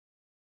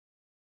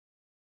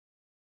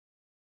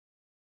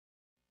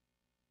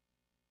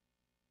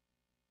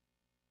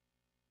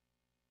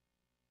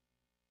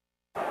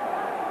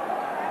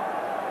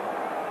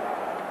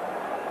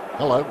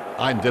Hello,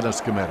 I'm Dennis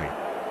Cometti.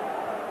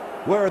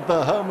 We're at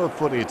the home of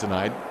footy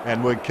tonight,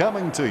 and we're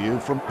coming to you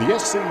from the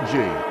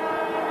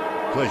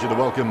SCG. Pleasure to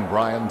welcome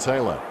Brian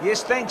Taylor.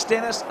 Yes, thanks,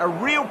 Dennis. A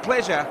real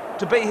pleasure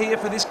to be here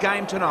for this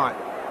game tonight.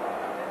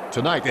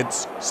 Tonight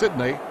it's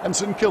Sydney and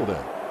St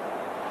Kilda.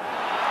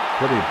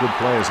 Plenty of good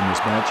players in this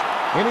match.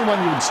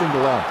 Anyone you would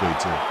single out,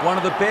 BT? One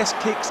of the best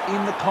kicks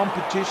in the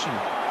competition.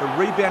 The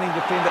rebounding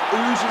defender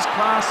oozes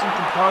class and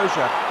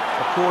composure.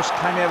 Of course,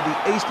 came out of the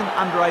Eastern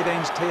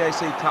Under-18s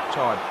TAC Cup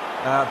side.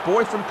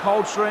 Boy from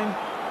Coldstream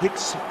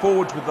hits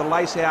forwards with the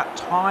lace out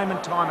time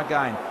and time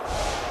again.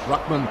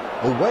 Ruckman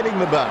awaiting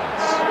the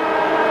bounce.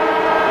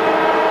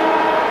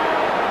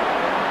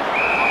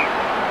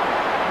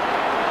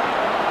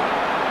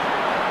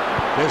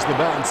 There's the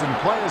bounce and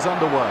play is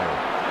underway.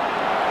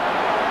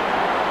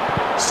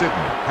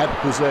 Sydney had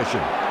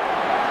possession.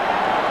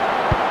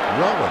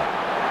 Rowan.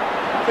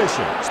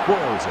 Fisher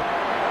spoils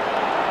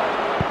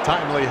it.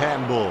 Timely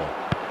handball.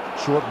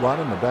 Short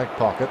one in the back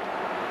pocket.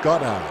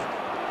 Goddard.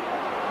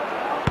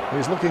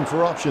 He's looking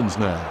for options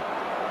now.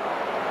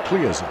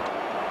 Clears it.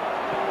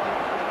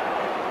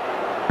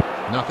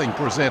 Nothing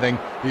presenting.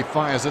 He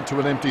fires it to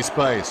an empty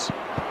space.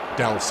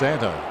 Del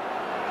Santo.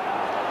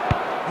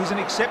 He's an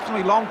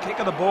exceptionally long kick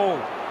of the ball.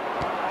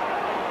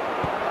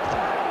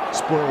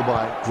 Spoiled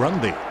by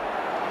Grundy.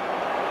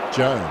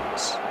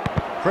 Jones.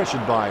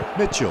 Pressured by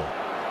Mitchell.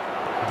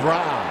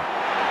 Brown.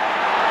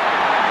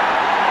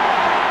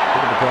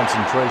 Bit of a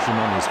concentration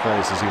on his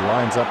face as he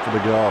lines up for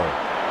the goal.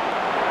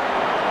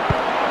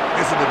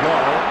 Is it a goal?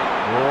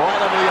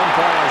 Right over the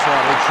umpire's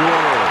side. It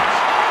sure is.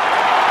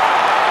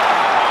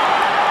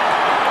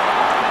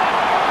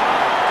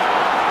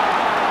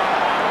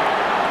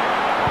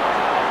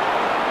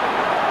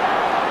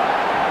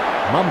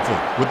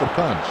 Mumford with the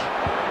punch.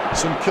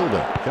 St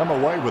Kilda come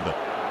away with it.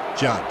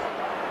 Judd.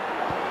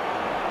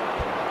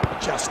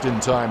 Just in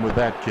time with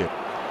that kick.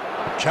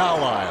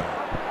 Carlisle.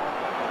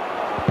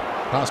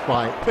 Pass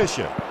by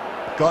Fisher.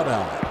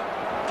 Goddard.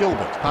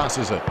 Gilbert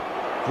passes it.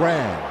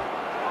 Graham.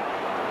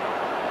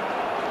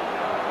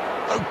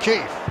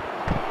 O'Keefe.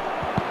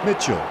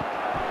 Mitchell.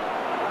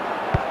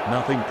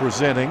 Nothing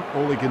presenting.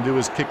 All he can do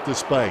is kick to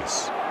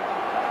space.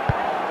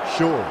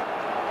 Shaw.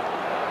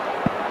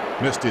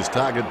 Missed his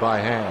target by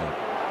hand.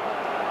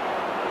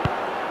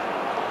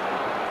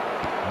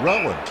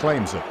 Rowan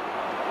claims it.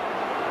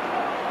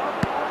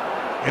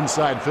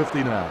 Inside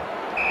 50 now.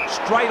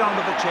 Straight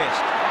onto the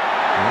chest.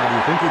 How do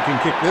you think he can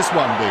kick this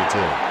one, BT?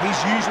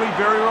 He's usually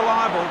very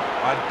reliable.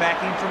 I'd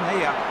back him from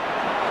here.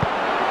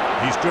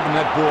 He's driven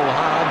that ball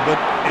hard, but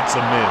it's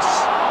a miss.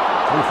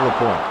 Through for a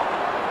point.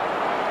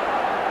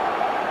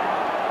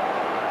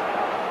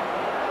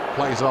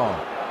 Plays on.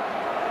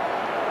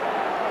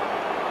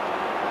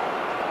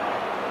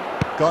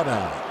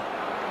 Goddard.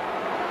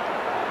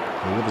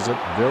 Delivers it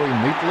very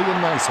neatly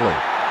and nicely.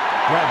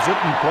 Grabs it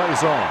and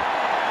plays on.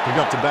 He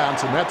got to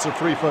bounce, and that's a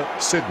free for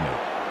Sydney.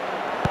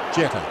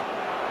 Jetta.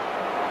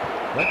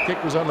 That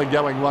kick was only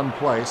going one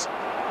place.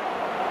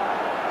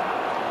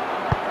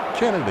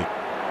 Kennedy.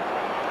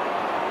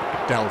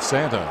 Del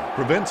Santo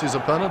prevents his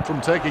opponent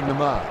from taking the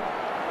mark.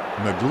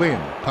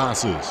 McGlynn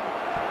passes.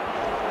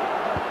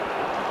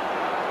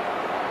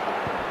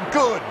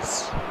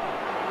 Goods.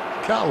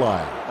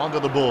 Carlisle onto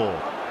the ball.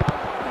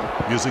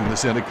 Using the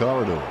centre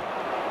corridor.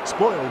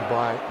 Spoiled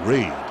by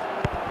Reed.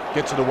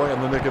 Gets it away in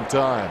the nick of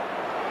time.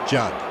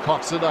 Judd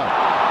cocks it up.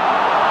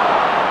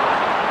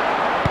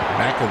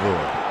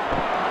 McAvoy.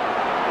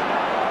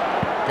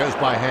 Goes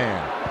by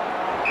hand.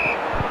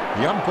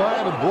 The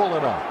umpire to ball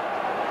it up.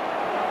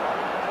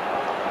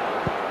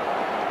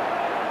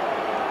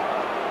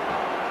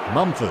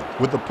 Mumford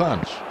with the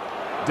punch.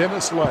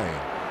 Dennis Lane.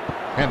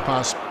 Hand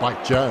pass by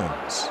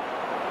Jones.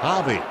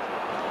 Harvey.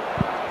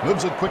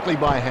 Moves it quickly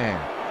by hand.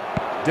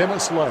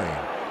 Dennis Lane.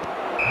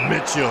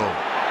 Mitchell.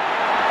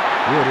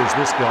 Word is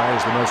this guy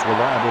is the most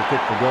reliable kick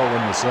for goal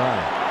in the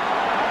side.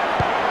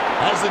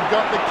 Has it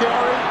got the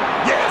carry?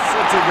 Yes,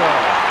 it's a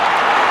goal.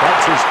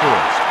 That's his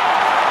first.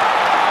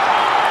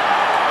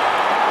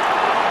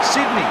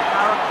 Sydney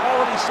are a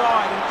quality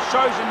side and it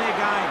shows in their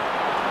game.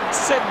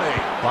 Sydney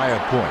by a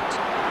point.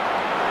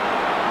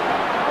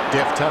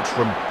 Deft touch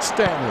from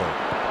Stanley.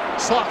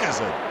 Sockers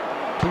it.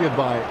 Cleared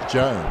by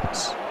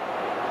Jones.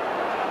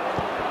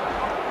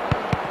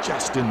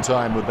 Just in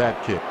time with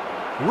that kick.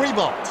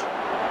 Revolt.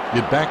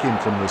 You'd back him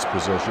from this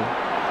position.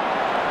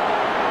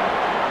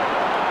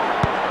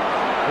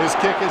 His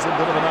kick is a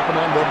bit of an up and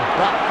under,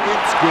 but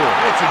it's good.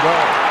 It's a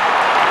goal.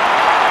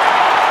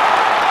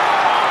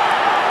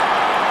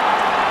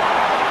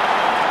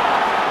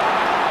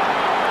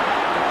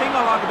 The thing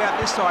I like about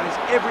this side is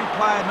every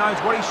player knows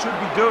what he should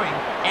be doing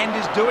and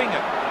is doing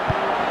it.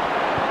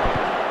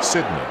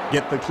 Sydney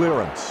get the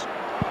clearance.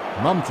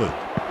 Mumford.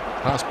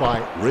 Pass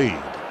by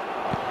Reed.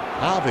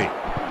 Harvey.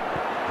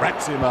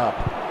 Wraps him up.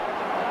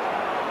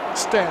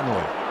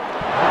 Stanley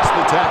makes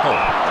the tackle.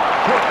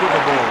 Quick with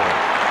the ball.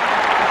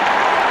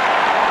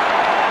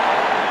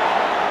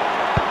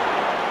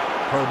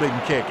 Probing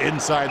kick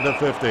inside the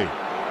 50.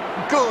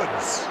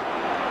 Goods.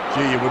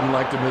 Gee, you wouldn't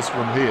like to miss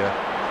from here.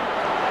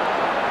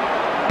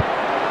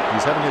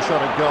 He's having a shot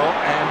at goal,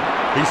 and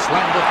he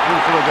slammed it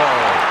through for a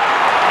goal.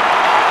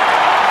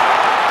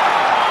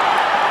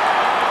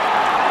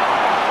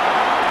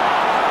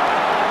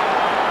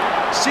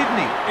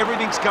 Sydney,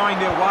 everything's going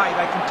their way.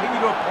 They continue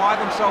to apply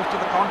themselves to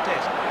the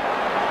contest.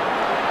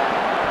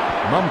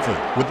 Mumford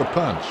with the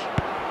punch.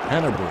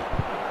 Hanbury.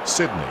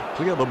 Sydney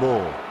clear the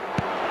ball.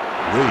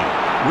 Reid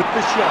with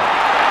the shot.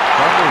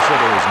 That'll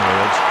settle his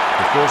nerves.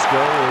 The first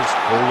goal is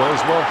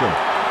always welcome.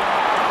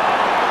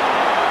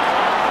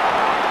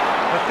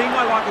 The thing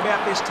I like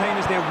about this team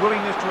is their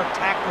willingness to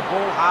attack the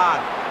ball hard,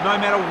 no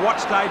matter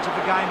what stage of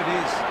the game it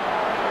is.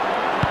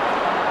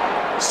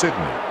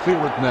 Sydney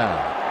clear it now.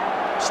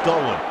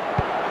 Stolen.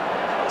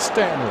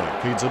 Stanley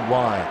feeds it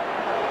wide.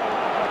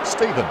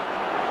 Stephen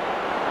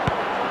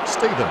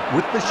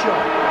with the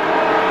shot.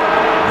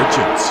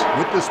 Richards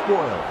with the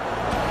spoil.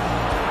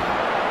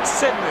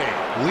 Sydney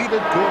lead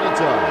at quarter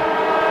time.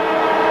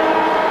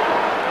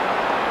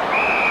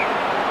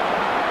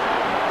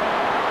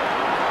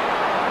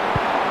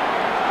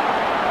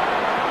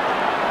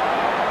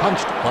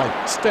 Punched by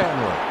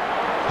Stanley.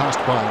 Passed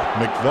by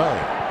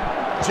McVeigh.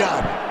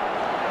 Judd.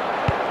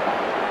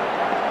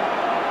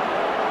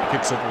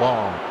 Kicks it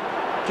long.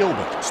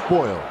 Gilbert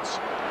spoils.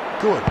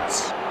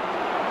 Goods.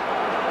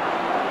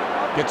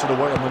 Gets it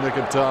away in the nick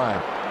of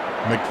time.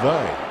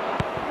 McVeigh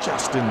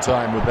just in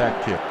time with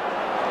that kick.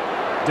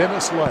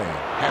 Dennis Lane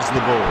has the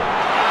ball.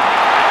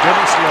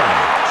 Dennis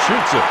Lane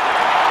shoots it.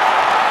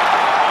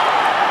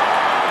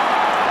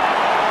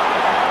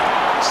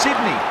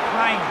 Sydney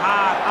playing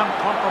hard,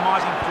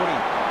 uncompromising footy.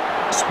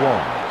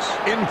 Swans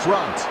in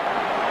front.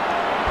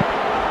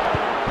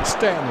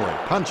 Stanley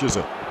punches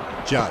it.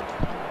 Judd.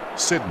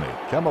 Sydney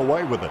come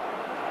away with it.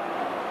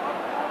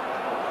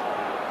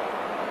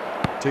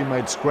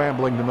 Teammates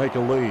scrambling to make a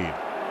lead.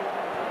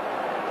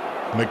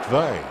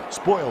 McVeigh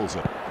spoils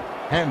it.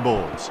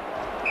 Handballs.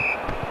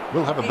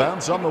 We'll have a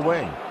bounce on the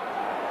wing.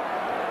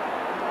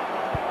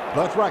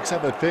 Both rucks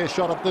have a fair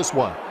shot at this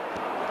one.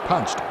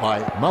 Punched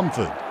by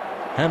Mumford.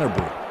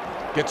 Hanbury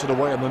gets it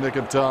away in the nick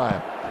of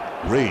time.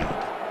 Reid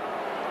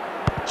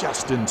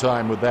just in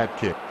time with that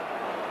kick.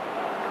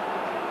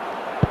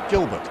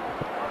 Gilbert.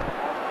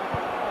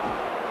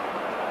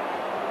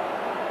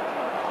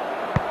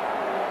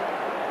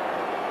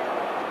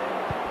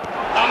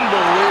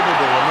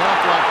 Unbelievable. A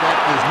mark like that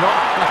does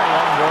not come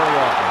along very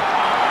often.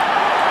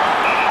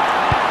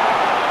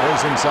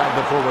 Goes inside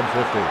the forward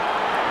 50.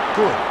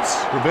 Goods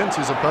prevents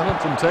his opponent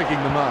from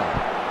taking the mark.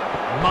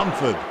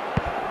 Mumford.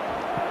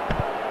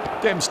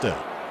 Dempster.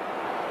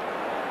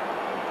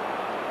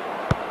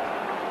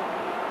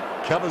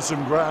 Covers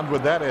some ground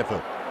with that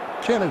effort.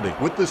 Kennedy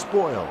with the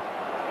spoil.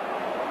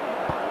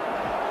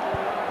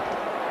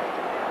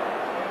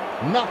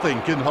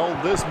 Nothing can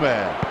hold this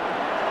man.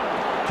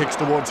 Kicks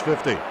towards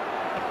 50.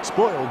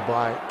 Spoiled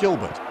by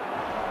Gilbert.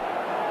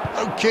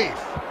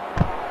 O'Keefe.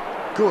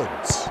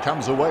 Goods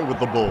comes away with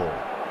the ball.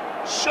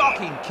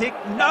 Shocking kick,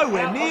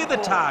 nowhere near the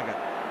target.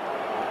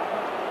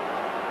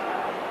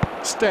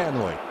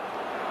 Stanley.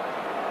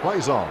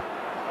 Plays on.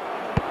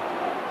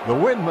 The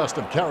wind must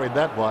have carried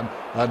that one.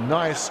 A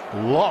nice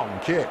long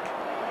kick.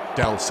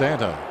 Del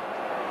Santo.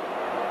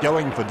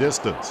 Going for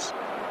distance.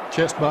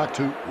 Chest mark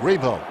to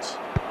Revolt.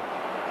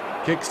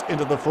 Kicks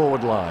into the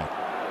forward line.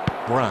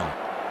 Brown.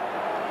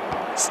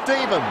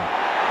 Stephen.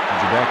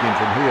 Comes back in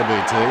from here,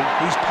 BT.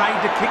 He's paid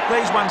to kick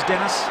these ones,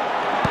 Dennis.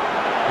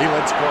 He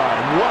lets fly.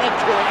 And what a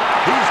kick.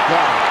 He's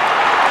got it.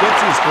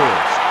 Gets his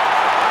first.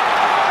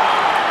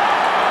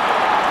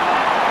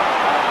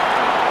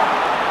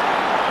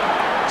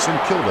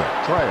 St.Kilda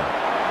trail.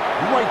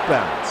 Great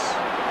bounce.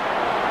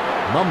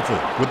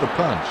 Mumford with the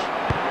punch.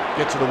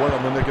 Gets it away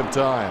on the nick of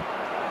time.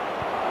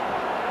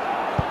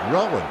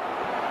 Rowan.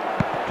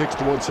 Kicks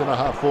towards centre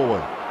half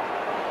forward.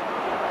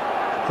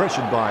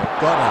 Pressured by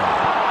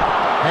Goddard.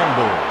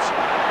 Handballs.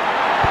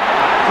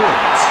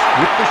 Goods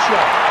with the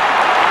shot.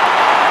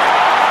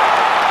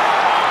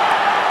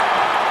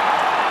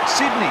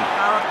 Sydney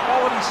are a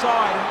quality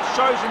side and it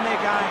shows in their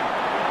game.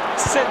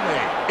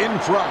 Sydney in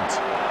front.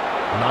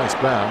 Nice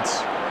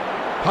bounce.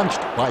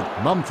 Punched by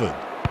Mumford.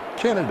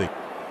 Kennedy.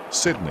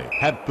 Sydney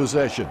had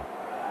possession.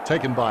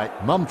 Taken by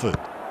Mumford.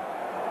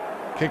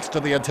 Kicks to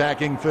the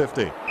attacking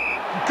 50.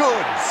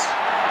 Goods!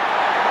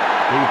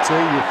 BT,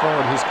 you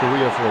followed his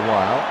career for a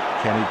while.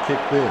 Can he kick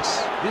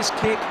this? This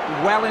kick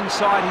well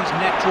inside his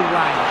natural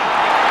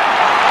range.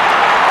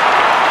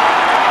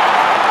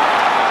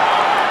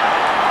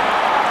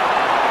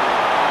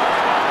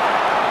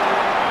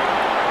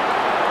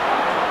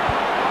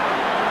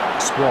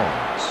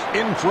 Swans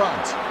in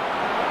front.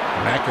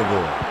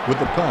 McAvoy with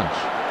the punch.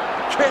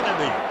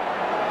 Kennedy.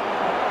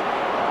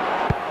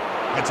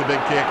 It's a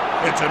big kick.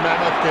 It's a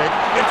mammoth kick.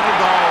 It's a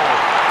goal.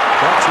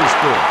 That's his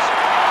first.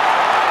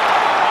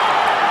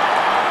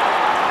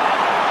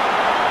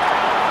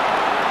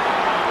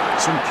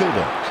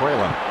 St.Kilda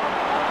trailing.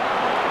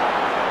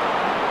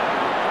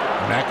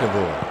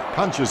 McAvoy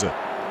punches it.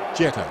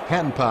 Jetta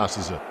hand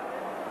passes it.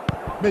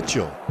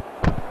 Mitchell.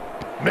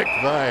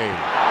 McVeigh.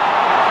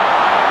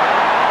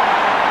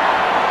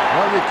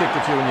 Well, you kicked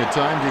a few in your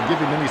time. Do you give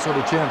him any sort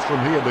of chance from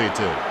here,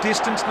 BT?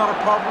 Distance not a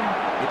problem.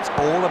 It's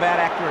all about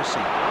accuracy.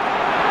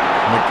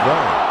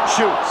 McVeigh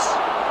shoots.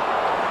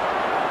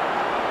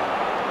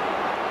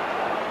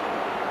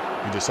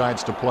 He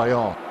decides to play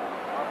on.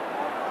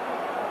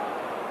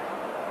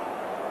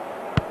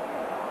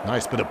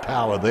 Nice bit of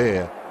power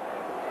there.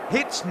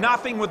 Hits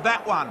nothing with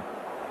that one.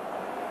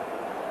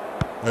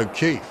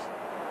 O'Keefe.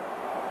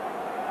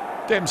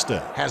 Dempster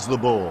has the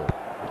ball.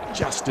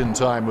 Just in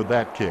time with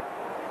that kick.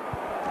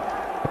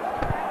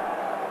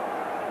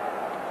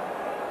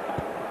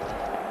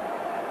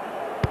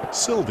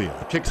 Sylvia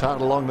kicks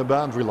hard along the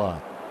boundary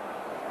line.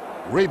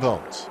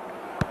 Revolts.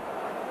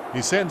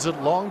 He sends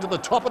it long to the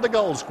top of the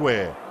goal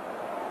square.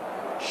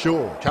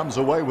 Shaw comes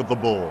away with the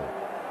ball.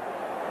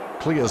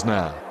 Clears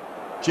now.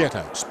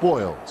 Jetta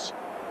spoils.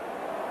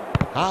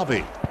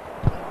 Harvey.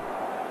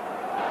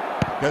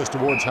 Goes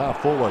towards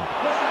half forward.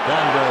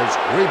 Down goes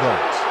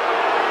Revolts.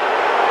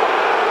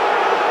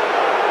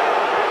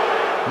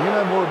 You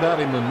know more about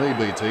him than me,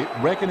 BT.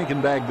 Reckon he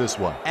can bag this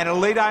one. An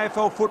elite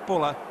AFL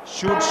footballer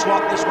should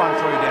slot this one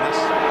through, Dennis.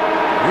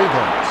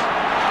 Rebounds.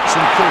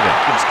 St.Kilda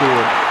have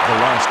scored the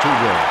last 2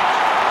 goals.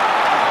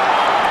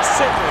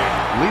 Settley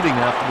leading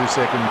after the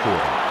second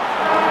quarter.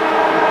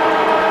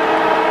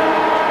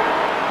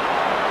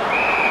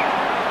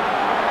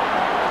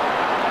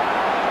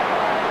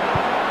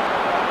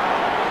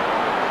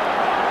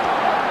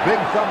 Big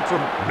thump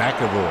from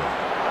McAvoy.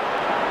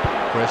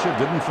 Pressure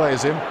didn't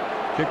faze him.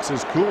 Kicks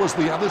as cool as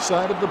the other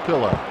side of the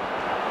pillow.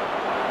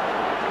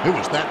 Who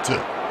was that to?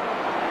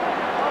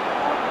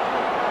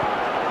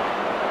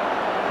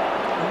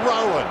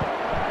 Rowan.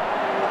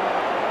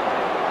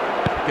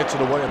 Gets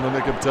it away in the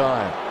nick of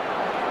time.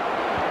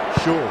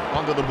 Shaw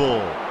onto the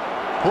ball.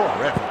 Poor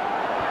effort.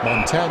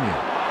 Montagna.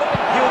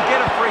 He'll get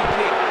a free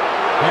kick.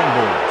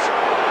 Handballs.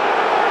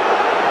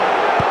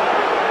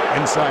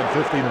 Inside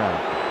 50 now.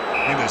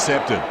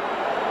 Intercepted.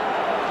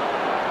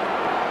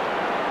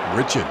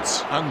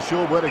 Richards,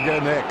 unsure where to go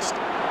next.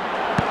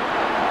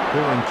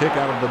 Clearing kick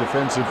out of the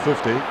defensive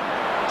 50.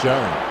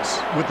 Jones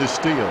with the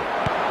steal.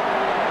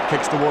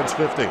 Kicks towards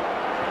 50.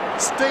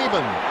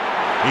 Stephen.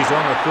 He's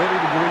on a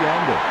 30-degree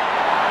angle.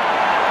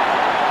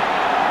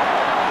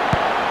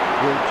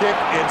 Will kick.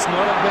 It's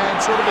not a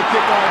bad sort of a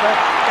kick either.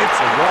 It's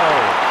a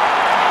goal.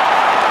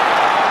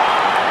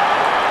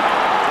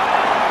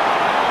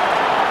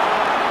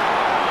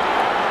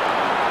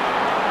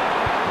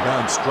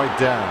 Bounce straight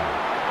down.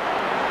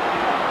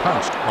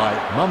 Punched by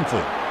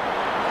Mumford.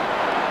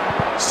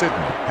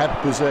 Sydney had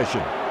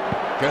possession.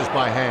 Goes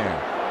by hand.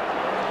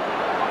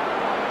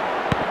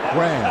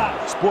 Graham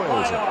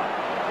spoils it.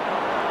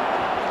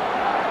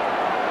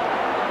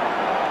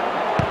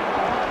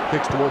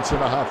 Kicks towards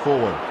centre half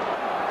forward.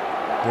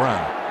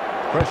 Brown.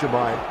 Pressure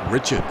by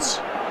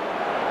Richards.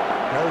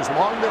 Goes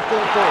long to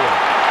full forward.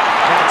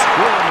 That's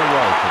square in the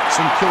row for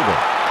St.Kilda.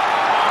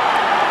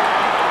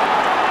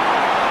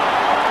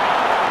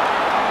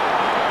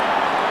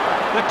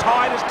 The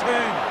tide has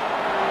turned.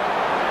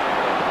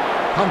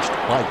 Punched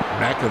by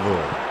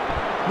McAvoy.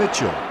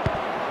 Mitchell.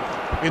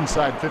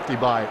 Inside 50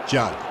 by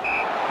Judd.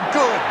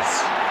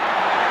 Goods.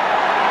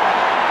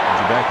 And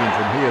you're back in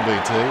from here,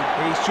 BT.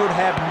 He should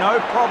have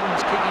no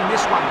problems kicking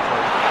this one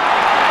through.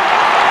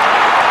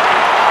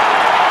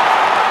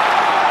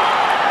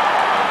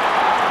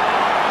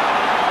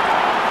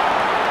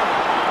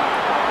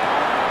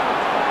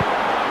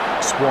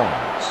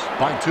 Swans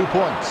by 2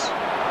 points.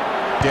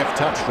 Deft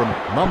touch from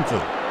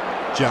Mumford.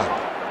 Judd.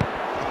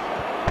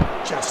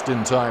 Just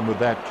in time with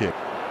that kick.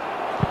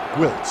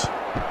 Gwilt.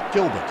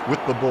 Gilbert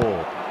with the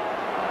ball.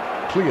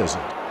 Clears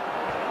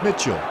it.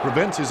 Mitchell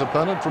prevents his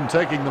opponent from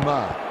taking the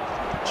mark.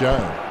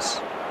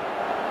 Jones.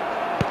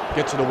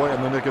 Gets it away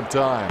in the nick of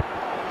time.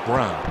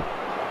 Brown.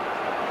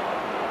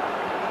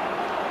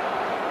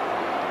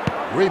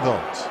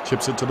 Revolt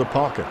chips it to the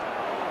pocket.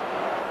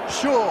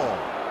 Shaw.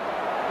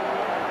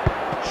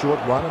 Short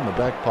one in the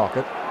back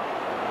pocket.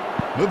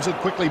 Moves it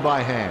quickly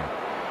by hand.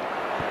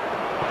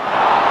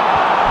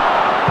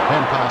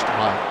 Hand passed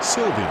by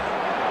Sylvia.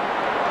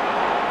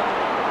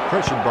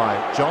 Pressured by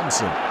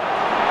Johnson.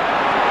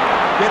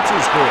 Gets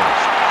his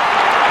first.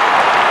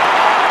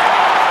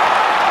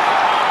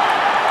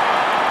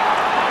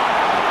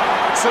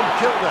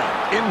 St.Kilda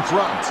in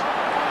front.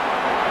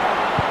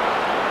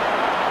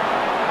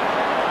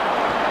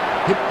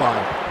 Hit by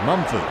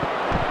Mumford.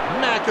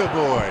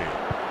 McAvoy.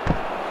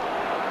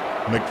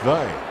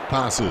 McVeigh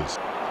passes.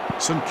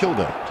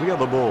 St.Kilda clear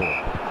the ball.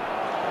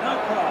 No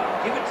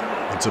call. Give it to me.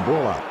 It's a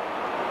ball up.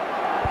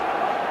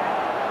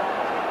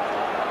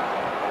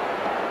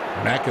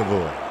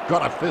 McAvoy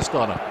got a fist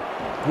on him.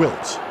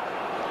 Wilt.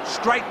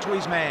 Straight to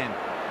his man.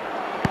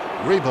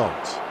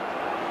 Revolt.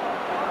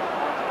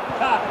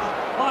 Touch.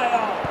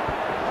 Fire.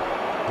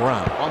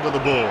 Brown onto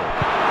the ball.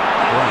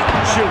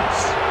 Brown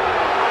shoots.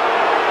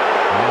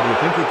 How do you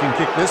think he can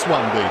kick this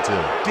one, BT?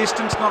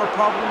 Distance not a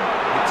problem.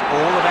 It's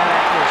all about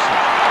accuracy.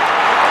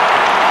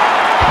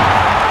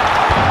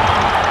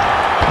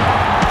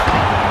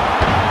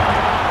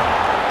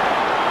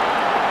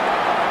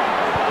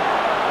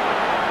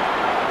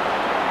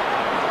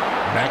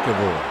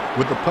 McAvoy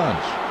with the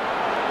punch.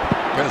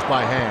 Goes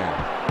by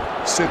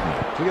hand. Sydney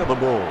clear the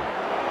ball.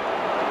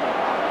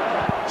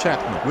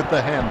 Chapman with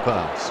the hand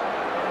pass.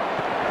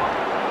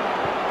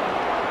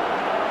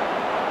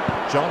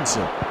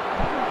 Johnson.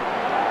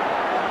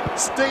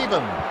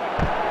 Stephen.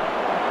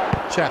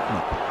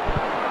 Chapman.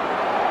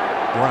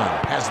 Brown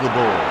has the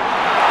ball.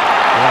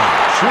 Brown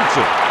shoots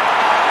it.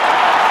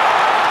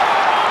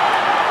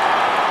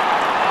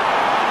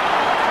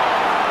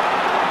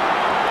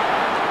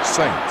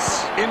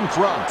 Saints in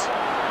front.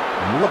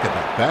 And look at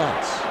that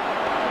bounce.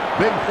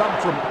 Big thump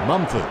from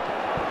Mumford.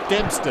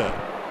 Dempster.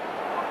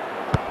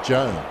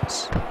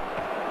 Jones.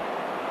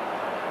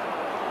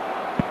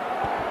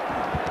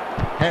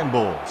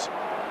 Handballs.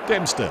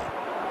 Dempster.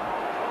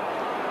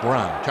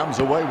 Brown comes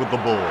away with the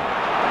ball.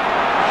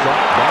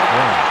 Shot by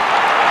Brown.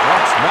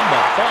 That's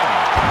number 5.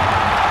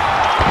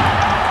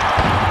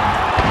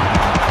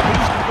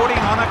 He's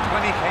putting on a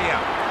clinic here.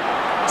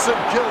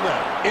 St.Kilda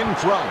in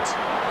front.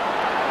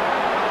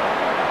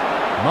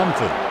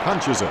 Mumford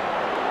punches it.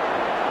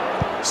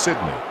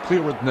 Sydney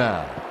clear it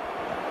now.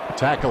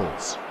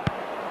 Tackles.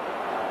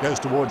 Goes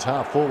towards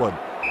half forward.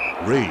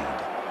 Reed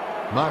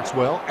marks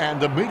well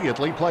and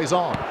immediately plays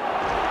on.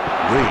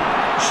 Reed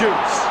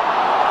shoots.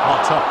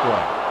 Oh, tough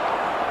play.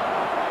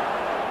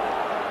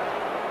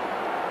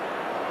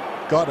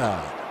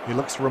 Goddard. He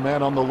looks for a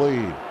man on the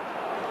lead.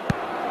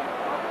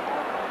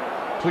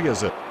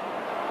 Clears it.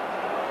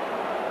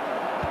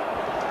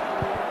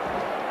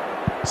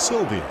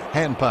 Sylvia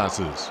hand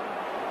passes.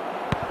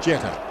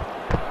 Jetta.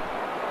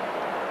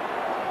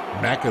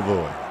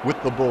 McAvoy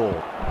with the ball.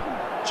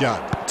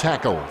 Judd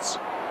tackles.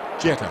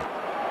 Jetta.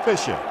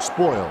 Fisher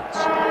spoils.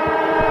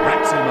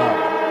 Wraps him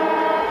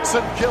up.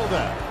 St.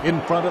 Kilda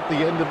in front at the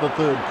end of the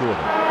third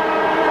quarter.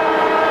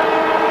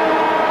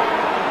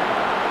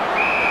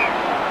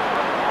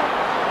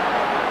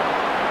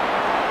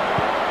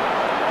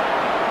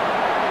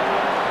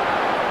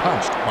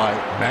 Punched by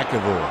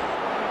McAvoy.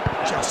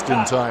 Just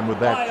in time with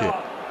that kick.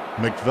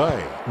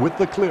 McVeigh with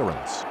the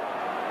clearance.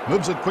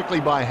 Moves it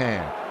quickly by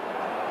hand.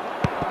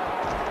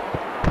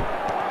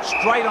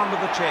 Straight onto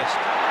the chest.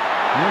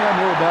 You know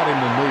more about him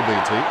than me,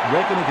 BT.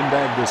 Reckon he can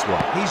bag this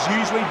one? He's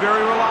usually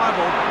very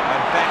reliable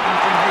and backing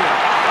from here.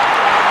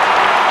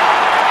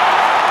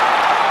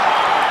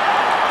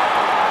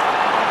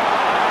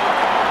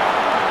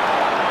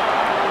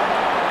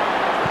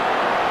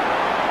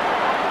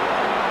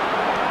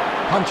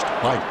 Punched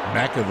by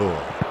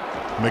McAvoy.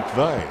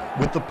 McVeigh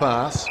with the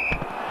pass.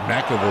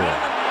 McAvoy.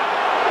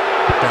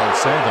 Del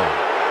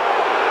Santo.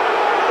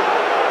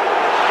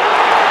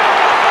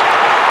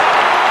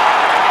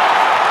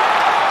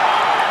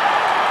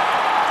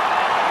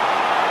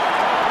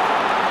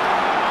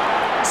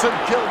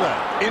 St. Kilda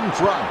in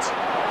front.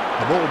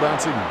 The ball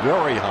bouncing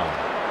very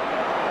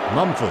high.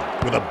 Mumford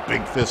with a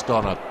big fist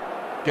on it.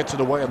 Gets it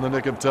away in the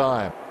nick of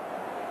time.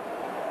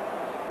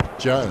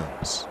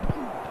 Jones.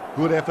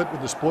 Good effort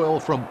with the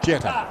spoil from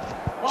Jetta.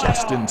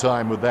 Just in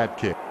time with that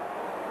kick.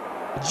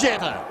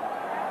 Jetta.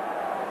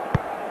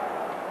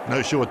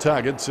 No sure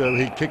target, so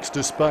he kicks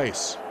to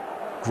space.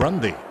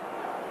 Grundy.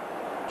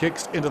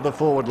 Kicks into the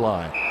forward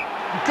line.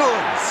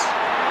 Goods.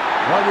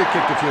 While you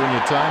kicked a few in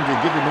your time, do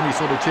you give him any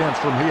sort of chance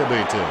from here,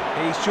 BT?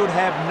 He should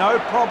have no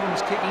problems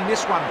kicking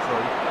this one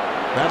through.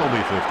 That'll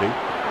be 50.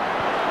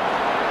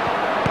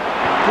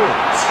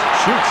 Goods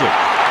shoots it.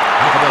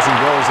 Half a dozen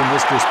goals in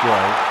this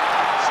display.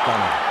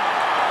 Stunning.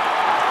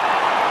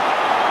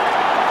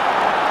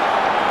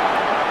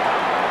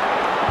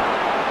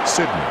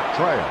 Sydney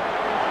trail.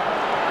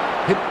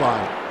 Hit by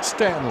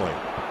Stanley.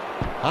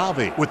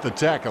 Harvey with the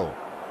tackle.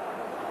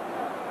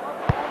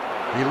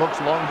 He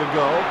looks long to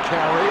go,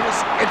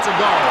 carries, it's a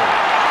goal.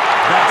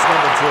 That's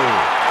number 2.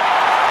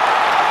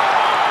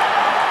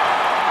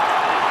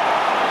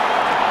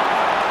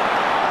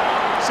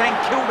 St.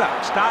 Kilda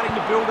starting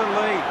to build a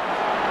lead.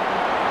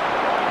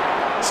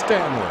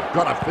 Stanley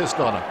got a fist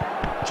on it.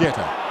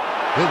 Jetta.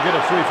 He'll get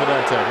a free for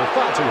that tackle.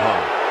 Far too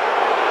high.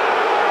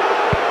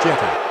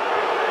 Jetta.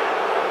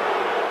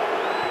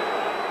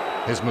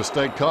 His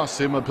mistake costs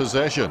him a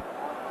possession.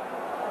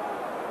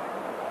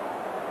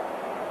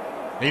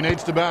 He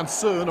needs to bounce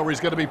soon or he's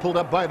going to be pulled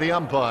up by the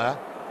umpire.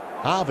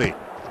 Harvey.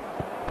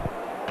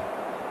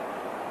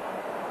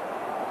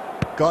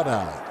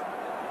 Goddard.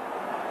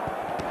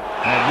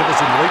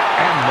 Magnificent leap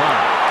and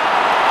mark.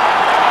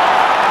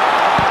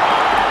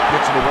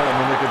 Gets it away in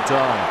the nick of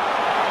time.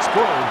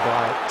 Spoiled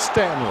by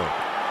Stanley.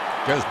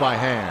 Goes by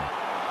hand.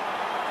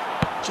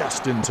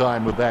 Just in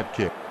time with that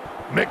kick.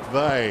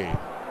 McVeigh.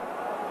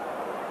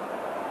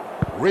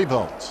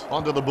 Revolt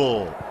onto the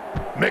ball.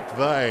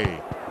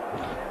 McVeigh.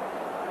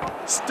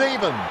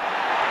 Stephen.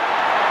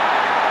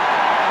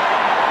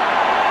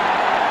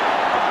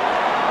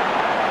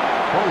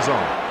 Plays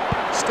on.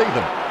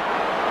 Stephen.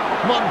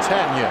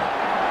 Montagna.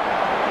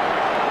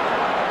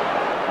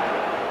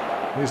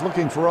 He's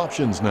looking for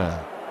options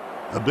now.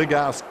 A big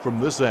ask from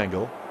this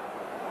angle.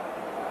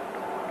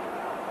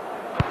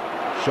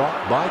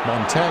 Shot by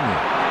Montagna.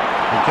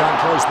 He can't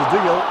close the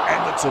deal,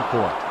 and it's a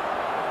point.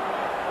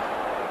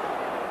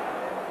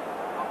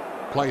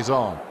 Plays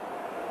on.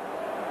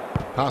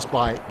 Pass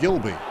by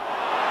Gilby.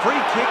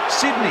 Free kick,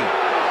 Sydney.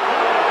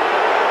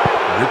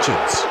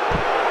 Richards.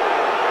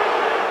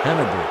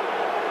 Hannibal.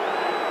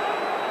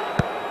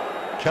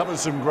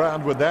 Covers some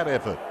ground with that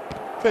effort.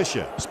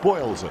 Fisher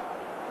spoils it.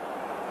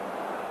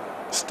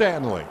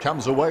 Stanley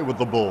comes away with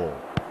the ball.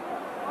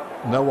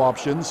 No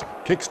options.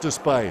 Kicks to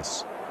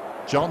space.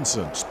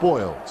 Johnson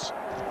spoils.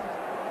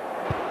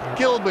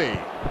 Gilby.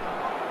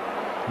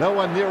 No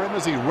one near him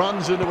as he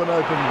runs into an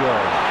open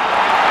goal.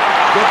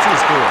 Gets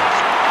his first.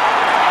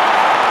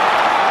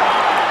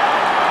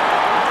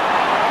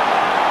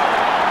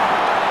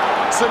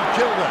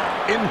 St.Kilda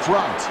in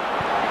front.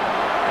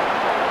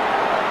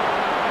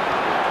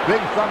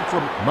 Big thump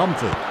from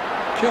Mumford.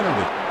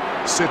 Kennedy.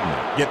 Sydney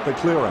get the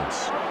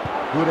clearance.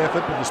 Good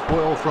effort with the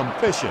spoil from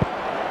Fisher.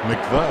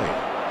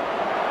 McVeigh.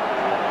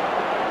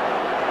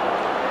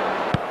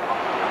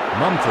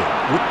 Mumford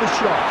with the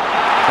shot.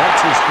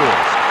 That's his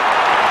first.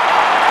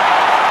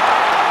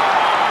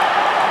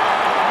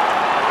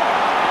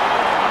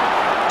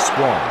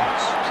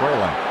 Swans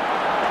trailing.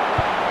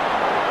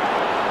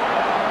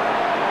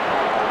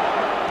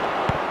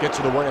 Gets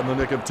it away in the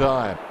nick of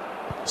time.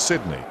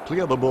 Sydney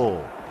clear the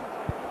ball.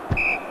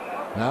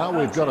 Now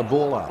we've got a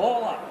ball up.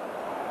 Ball up.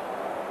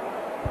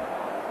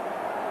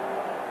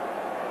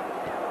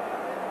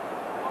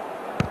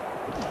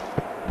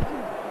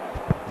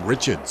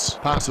 Richards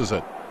passes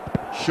it.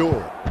 Sure.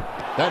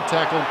 That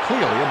tackle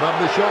clearly above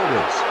the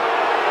shoulders.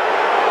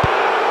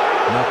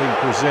 Nothing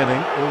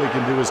presenting. All he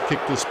can do is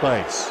kick to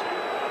space.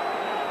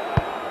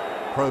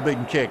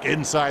 Probing kick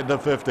inside the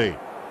 50.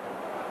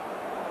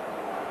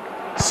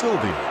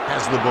 Sylvia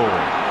has the ball.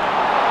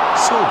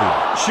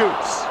 Sylvia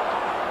shoots.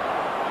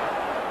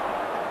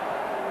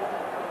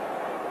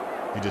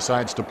 He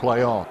decides to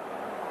play on.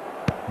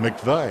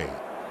 McVeigh.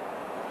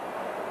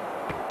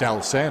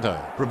 Del Santo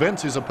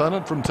prevents his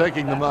opponent from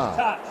taking the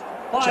mark.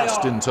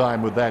 Just in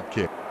time with that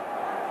kick.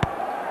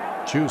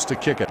 Choose to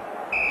kick it.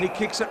 He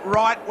kicks it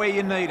right where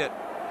you need it.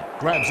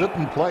 Grabs it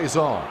and plays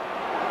on.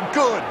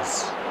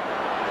 Goods!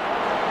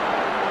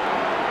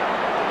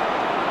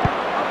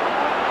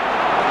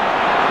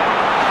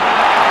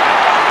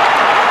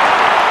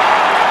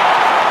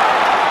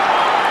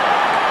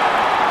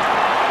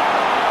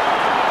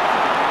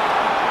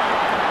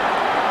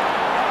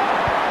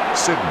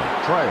 Sydney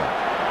trail.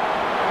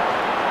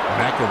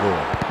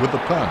 McAvoy with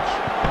the punch.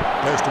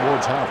 Goes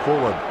towards half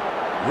forward.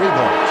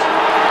 Rebounds.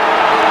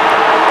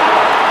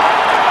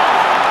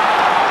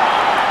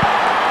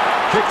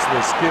 Kicks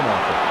the skin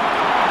off it.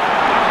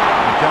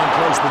 He can't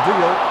close the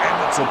deal, and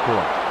it's a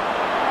point.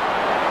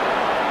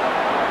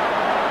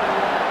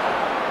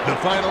 The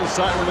final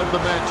siren of the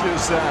match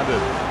is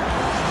sounded.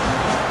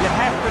 You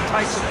have to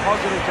take some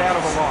positives out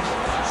of a loss.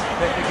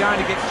 But you're going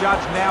to get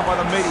judged now by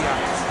the media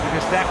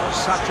because that was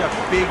such a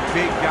big,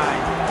 big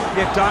game.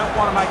 You don't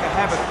want to make a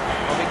habit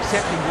of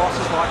accepting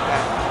losses like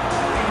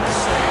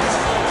that.